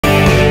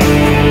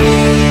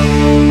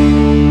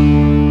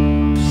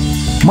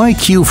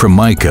MEIKO from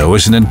MEIKO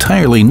is an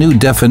entirely new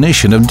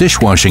definition of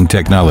dishwashing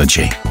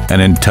technology,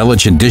 an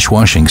intelligent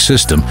dishwashing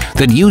system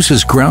that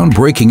uses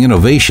groundbreaking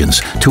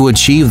innovations to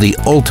achieve the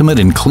ultimate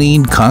in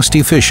clean,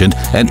 cost-efficient,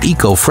 and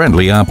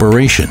eco-friendly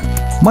operation.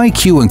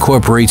 MEIKO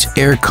incorporates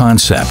Air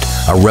Concept,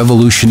 a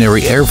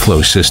revolutionary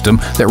airflow system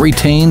that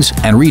retains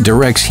and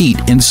redirects heat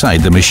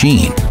inside the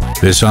machine.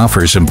 This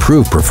offers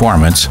improved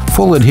performance,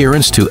 full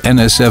adherence to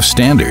NSF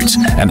standards,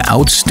 and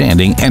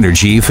outstanding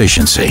energy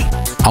efficiency.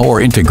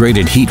 Our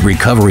integrated heat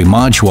recovery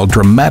module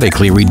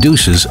dramatically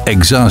reduces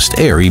exhaust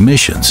air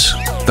emissions.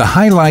 The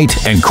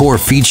highlight and core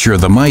feature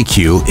of the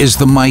MEIKO is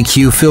the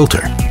MEIKO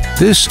filter.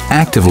 This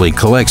actively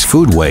collects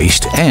food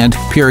waste and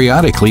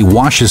periodically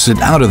washes it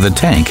out of the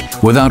tank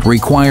without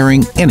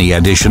requiring any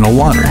additional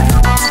water.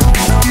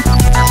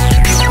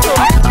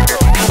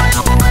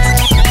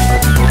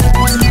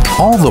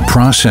 All the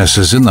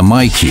processes in the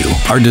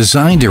MEIKO are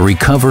designed to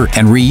recover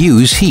and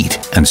reuse heat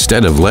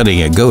instead of letting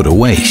it go to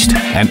waste.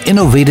 An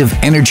innovative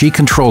energy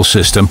control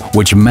system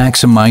which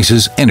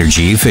maximizes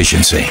energy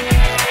efficiency.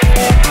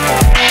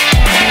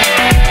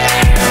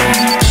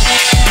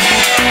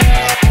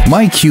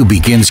 MEIKO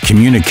begins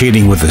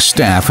communicating with the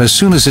staff as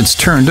soon as it's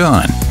turned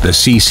on. The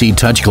CC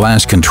Touch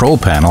Glass control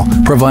panel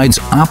provides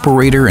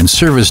operator and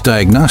service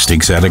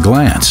diagnostics at a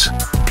glance.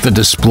 The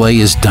display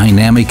is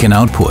dynamic in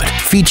output,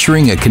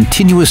 featuring a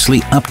continuously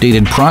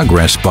updated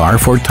progress bar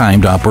for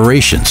timed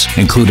operations,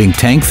 including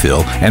tank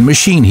fill and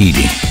machine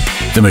heating.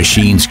 The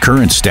machine's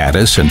current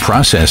status and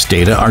process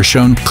data are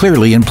shown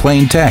clearly in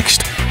plain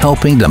text,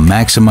 helping to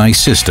maximize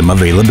system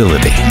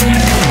availability.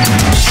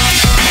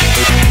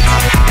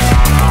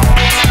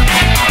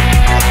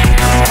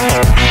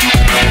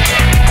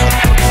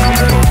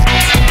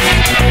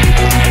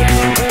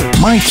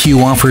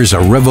 MEIKO offers a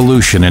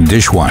revolution in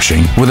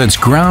dishwashing with its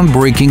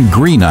groundbreaking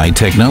GreenEye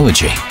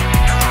technology.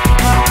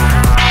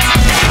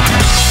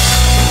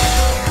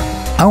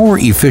 Our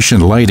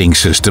efficient lighting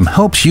system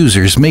helps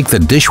users make the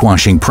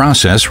dishwashing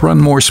process run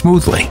more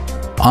smoothly,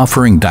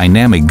 offering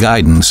dynamic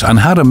guidance on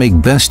how to make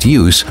best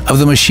use of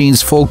the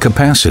machine's full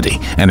capacity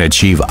and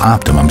achieve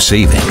optimum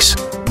savings.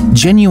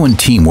 Genuine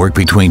teamwork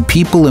between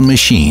people and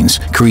machines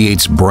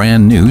creates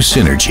brand new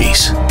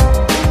synergies.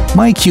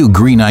 MEIKO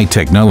GreenEye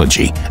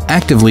technology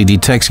actively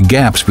detects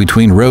gaps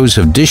between rows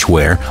of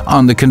dishware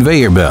on the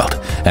conveyor belt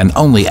and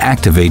only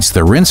activates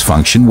the rinse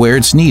function where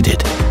it's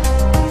needed.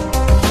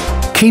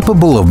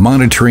 Capable of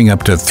monitoring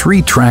up to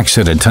 3 tracks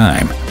at a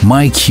time,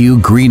 MEIKO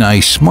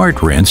GreenEye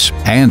Smart Rinse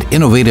and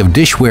innovative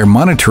dishware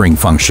monitoring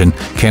function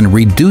can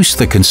reduce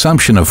the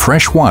consumption of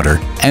fresh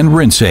water and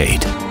rinse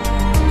aid.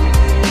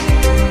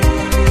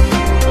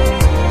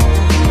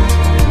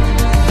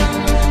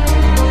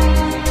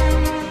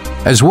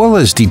 As well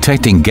as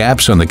detecting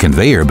gaps on the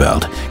conveyor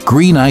belt,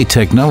 GreenEye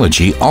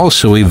technology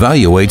also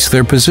evaluates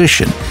their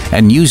position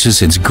and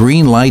uses its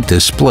green light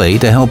display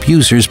to help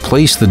users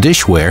place the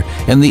dishware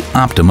in the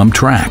optimum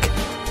track.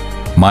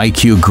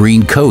 MEIKO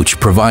Green Coach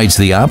provides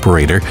the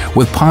operator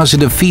with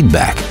positive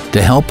feedback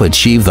to help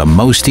achieve the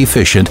most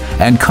efficient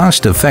and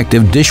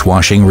cost-effective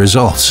dishwashing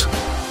results.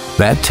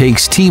 That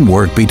takes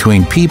teamwork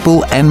between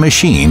people and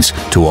machines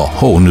to a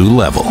whole new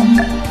level.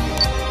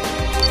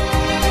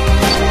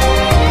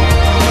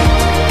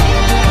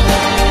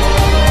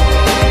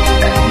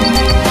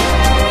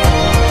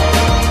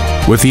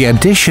 With the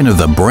addition of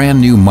the brand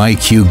new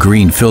MEIKO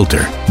Green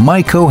filter,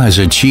 MEIKO has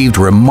achieved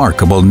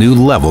remarkable new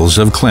levels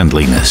of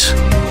cleanliness.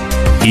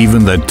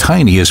 Even the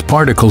tiniest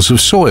particles of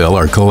soil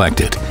are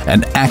collected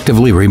and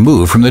actively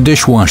removed from the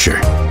dishwasher,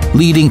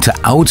 leading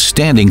to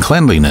outstanding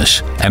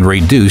cleanliness and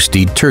reduced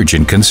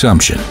detergent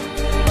consumption.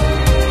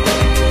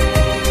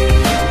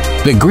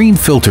 The green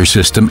filter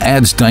system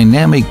adds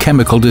dynamic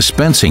chemical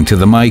dispensing to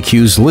the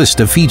MEIKO's list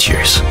of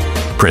features.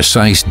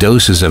 Precise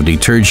doses of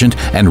detergent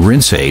and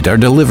rinse aid are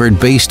delivered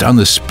based on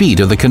the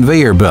speed of the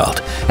conveyor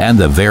belt and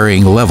the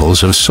varying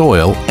levels of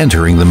soil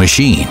entering the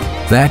machine.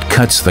 That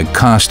cuts the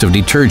cost of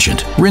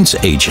detergent, rinse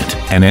agent,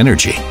 and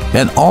energy,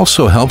 and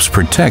also helps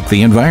protect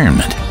the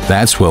environment.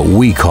 That's what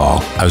we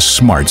call a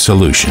smart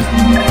solution.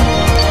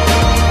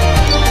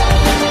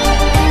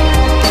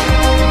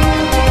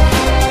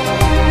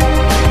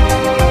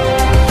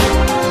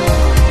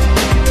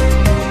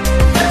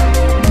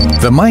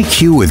 The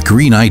MEIKO with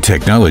GreenEye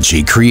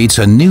technology creates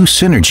a new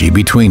synergy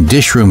between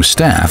dishroom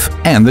staff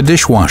and the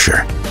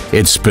dishwasher.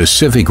 Its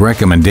specific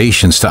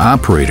recommendations to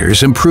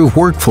operators improve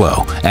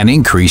workflow and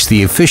increase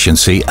the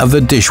efficiency of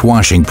the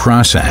dishwashing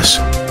process.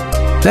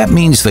 That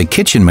means the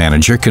kitchen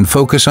manager can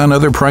focus on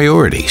other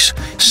priorities,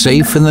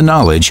 safe in the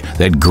knowledge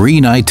that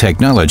GreenEye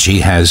technology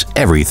has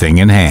everything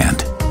in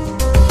hand.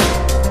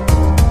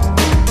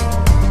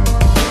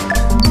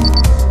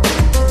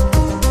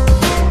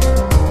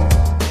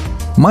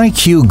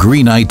 MEIKO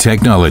GreenEye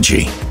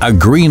technology, a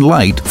green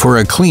light for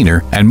a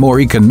cleaner and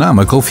more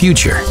economical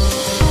future.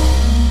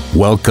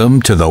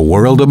 Welcome to the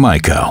world of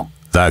MEIKO,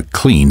 the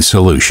clean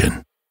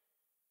solution.